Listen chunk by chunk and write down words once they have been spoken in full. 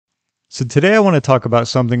So today I want to talk about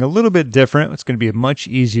something a little bit different. It's going to be a much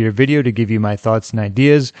easier video to give you my thoughts and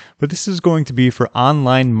ideas, but this is going to be for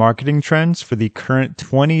online marketing trends for the current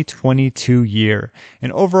 2022 year.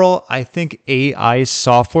 And overall, I think AI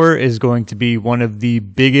software is going to be one of the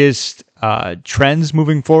biggest trends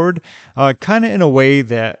moving forward, kind of in a way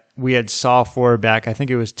that we had software back, I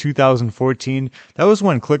think it was 2014. That was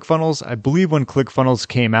when ClickFunnels, I believe when ClickFunnels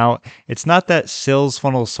came out. It's not that sales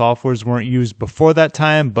funnel softwares weren't used before that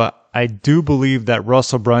time, but I do believe that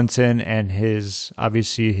Russell Brunson and his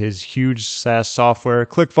huge SaaS software,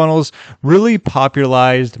 ClickFunnels, really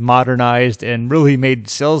popularized, modernized, and really made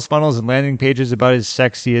sales funnels and landing pages about as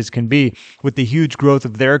sexy as can be. With the huge growth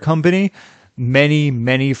of their company,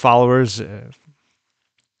 many followers,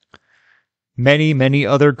 many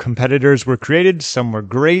other competitors were created. Some were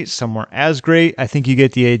great, some were as great. I think you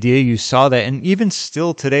get the idea. You saw that. And even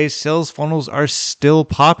still today, sales funnels are still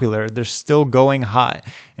popular. They're still going hot.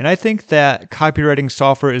 And I think that copywriting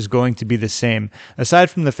software is going to be the same.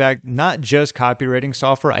 Aside from the fact, not just copywriting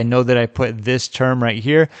software, I know that I put this term right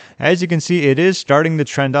here. As you can see, it is starting to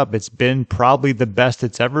trend up. It's been probably the best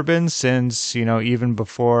it's ever been since, even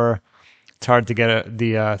before. It's hard to get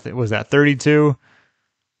was that 32?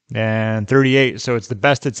 And 38, so it's the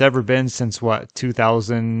best it's ever been since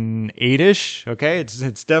 2008-ish. Okay,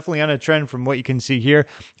 it's definitely on a trend from what you can see here,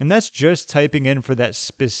 and that's just typing in for that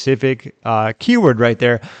specific keyword right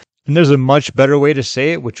there. And there's a much better way to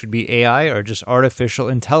say it, which would be AI or just artificial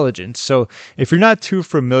intelligence. So if you're not too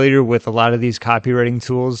familiar with a lot of these copywriting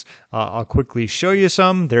tools, I'll quickly show you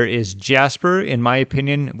some. There is Jasper, in my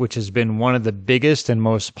opinion, which has been one of the biggest and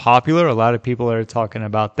most popular. A lot of people are talking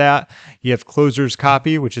about that. You have Closer's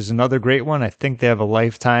Copy, which is another great one. I think they have a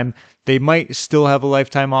lifetime. They might still have a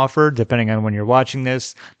lifetime offer, depending on when you're watching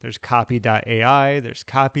this. There's Copy.ai, there's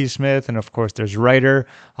Copysmith, and of course there's Writer.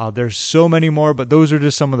 There's so many more, but those are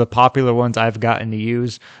just some of the popular ones I've gotten to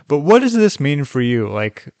use. But what does this mean for you?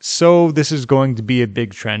 So this is going to be a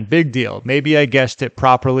big trend, big deal. Maybe I guessed it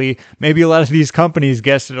properly. Maybe a lot of these companies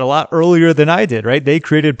guessed it a lot earlier than I did, right? They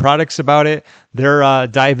created products about it. They're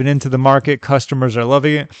diving into the market. Customers are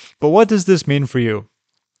loving it. But what does this mean for you?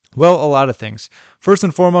 Well, a lot of things. First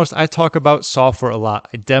and foremost, I talk about software a lot.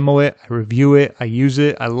 I demo it, I review it, I use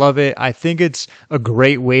it, I love it. I think it's a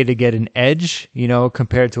great way to get an edge,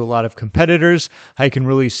 compared to a lot of competitors. How you can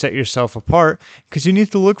really set yourself apart, because you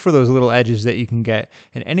need to look for those little edges that you can get.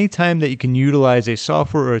 And anytime that you can utilize a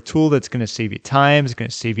software or a tool that's going to save you time, it's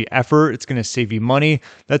going to save you effort, it's going to save you money,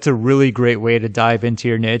 that's a really great way to dive into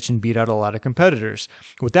your niche and beat out a lot of competitors.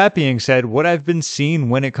 With that being said, what I've been seeing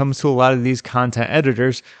when it comes to a lot of these content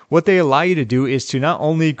editors, what they allow you to do is to not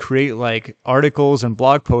only create articles and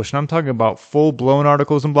blog posts, and I'm talking about full-blown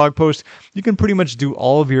articles and blog posts, you can pretty much do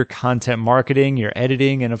all of your content marketing, your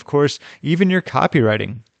editing, and of course, even your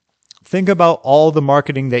copywriting. Think about all the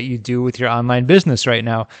marketing that you do with your online business right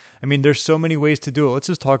now. I mean, there's so many ways to do it. Let's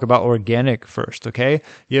just talk about organic first, okay?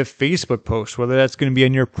 You have Facebook posts, whether that's going to be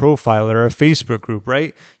in your profile or a Facebook group,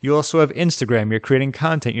 right? You also have Instagram. You're creating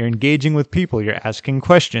content. You're engaging with people. You're asking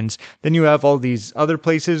questions. Then you have all these other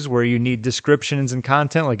places where you need descriptions and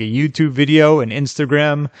content, like a YouTube video, an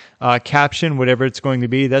Instagram caption, whatever it's going to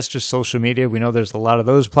be. That's just social media. We know there's a lot of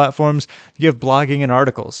those platforms. You have blogging and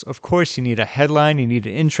articles. Of course, you need a headline. You need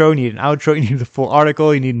an intro. You need an outro, you need the full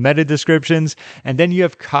article, you need meta descriptions, and then you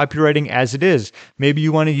have copywriting as it is. Maybe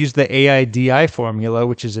you want to use the AIDI formula,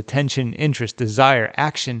 which is attention, interest, desire,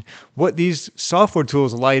 action. What these software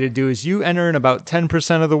tools allow you to do is you enter in about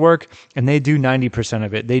 10% of the work, and they do 90%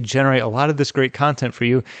 of it. They generate a lot of this great content for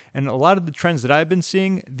you, and a lot of the trends that I've been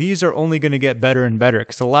seeing, these are only going to get better and better,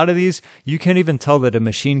 because a lot of these, you can't even tell that a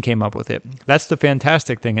machine came up with it. That's the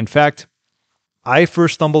fantastic thing. In fact, I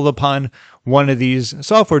first stumbled upon one of these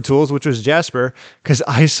software tools, which was Jasper, because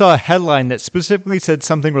I saw a headline that specifically said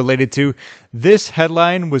something related to this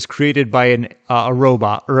headline was created by a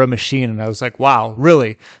robot or a machine. And I was like, wow,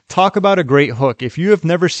 really? Talk about a great hook. If you have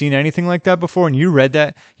never seen anything like that before and you read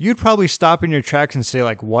that, you'd probably stop in your tracks and say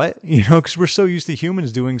what? Because we're so used to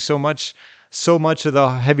humans doing so much of the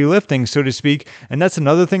heavy lifting, so to speak. And that's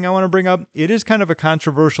another thing I want to bring up. It is kind of a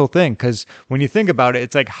controversial thing, because when you think about it,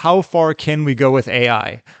 it's like, how far can we go with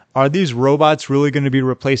AI? Are these robots really going to be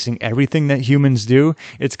replacing everything that humans do?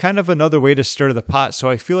 It's kind of another way to stir the pot. So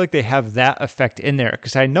I feel like they have that effect in there,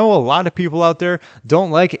 because I know a lot of people out there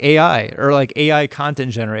don't like AI or AI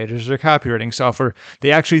content generators or copywriting software.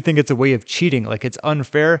 They actually think it's a way of cheating, like it's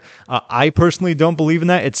unfair. I personally don't believe in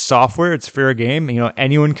that. It's software. It's fair game.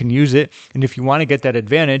 Anyone can use it. And if you want to get that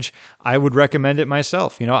advantage, I would recommend it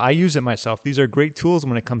myself. I use it myself. These are great tools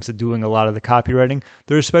when it comes to doing a lot of the copywriting.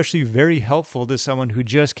 They're especially very helpful to someone who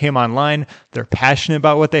just came online. They're passionate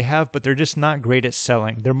about what they have, but they're just not great at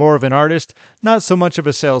selling. They're more of an artist, not so much of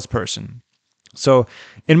a salesperson. So,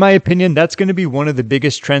 in my opinion, that's going to be one of the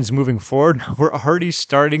biggest trends moving forward. We're already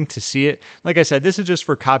starting to see it. Like I said, this is just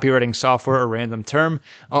for copywriting software, a random term.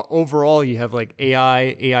 Overall, you have like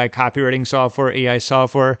AI copywriting software, AI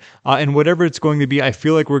software, and whatever it's going to be. I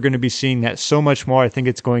feel like we're going to be seeing that so much more. I think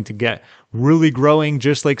it's going to get really growing,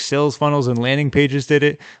 just like sales funnels and landing pages did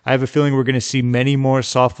it. I have a feeling we're going to see many more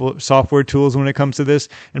software tools when it comes to this.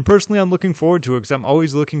 And personally, I'm looking forward to it because I'm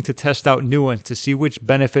always looking to test out new ones to see which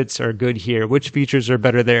benefits are good here, which features are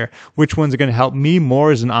better there, which ones are going to help me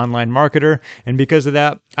more as an online marketer. And because of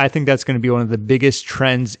that, I think that's going to be one of the biggest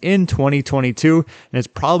trends in 2022. And it's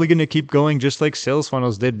probably going to keep going just like sales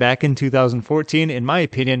funnels did back in 2014, in my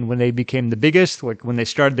opinion, when they became the biggest, like when they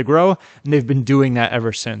started to grow, and they've been doing that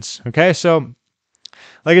ever since. Okay. So,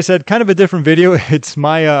 like I said, kind of a different video. It's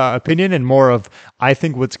my opinion and more of I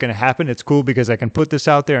think what's going to happen. It's cool because I can put this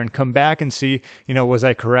out there and come back and see, was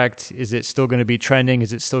I correct? Is it still going to be trending?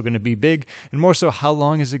 Is it still going to be big? And more so, how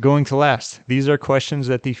long is it going to last? These are questions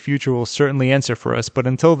that the future will certainly answer for us. But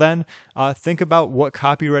until then, think about what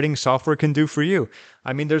copywriting software can do for you.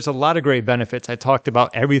 I mean, there's a lot of great benefits. I talked about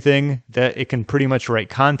everything that it can pretty much write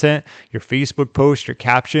content, your Facebook posts, your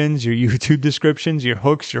captions, your YouTube descriptions, your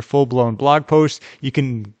hooks, your full-blown blog posts. You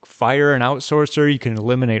can fire an outsourcer. You can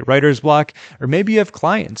eliminate writer's block, or maybe you have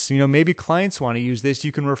clients. Maybe clients want to use this.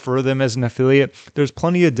 You can refer them as an affiliate. There's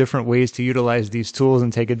plenty of different ways to utilize these tools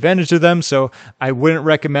and take advantage of them. So I wouldn't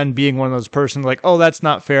recommend being one of those persons like, oh, that's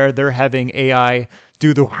not fair. They're having AI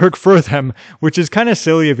do the work for them, which is kind of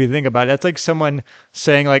silly if you think about it. That's like someone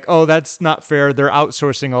saying like, oh, that's not fair. They're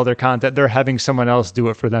outsourcing all their content. They're having someone else do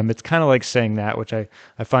it for them. It's kind of like saying that, which I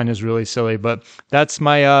find is really silly. But that's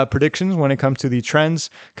my predictions when it comes to the trends,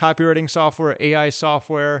 copywriting software, AI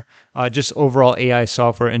software, just overall AI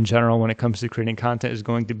software in general when it comes to creating content is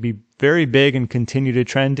going to be very big and continue to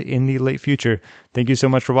trend in the late future. Thank you so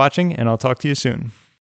much for watching, and I'll talk to you soon.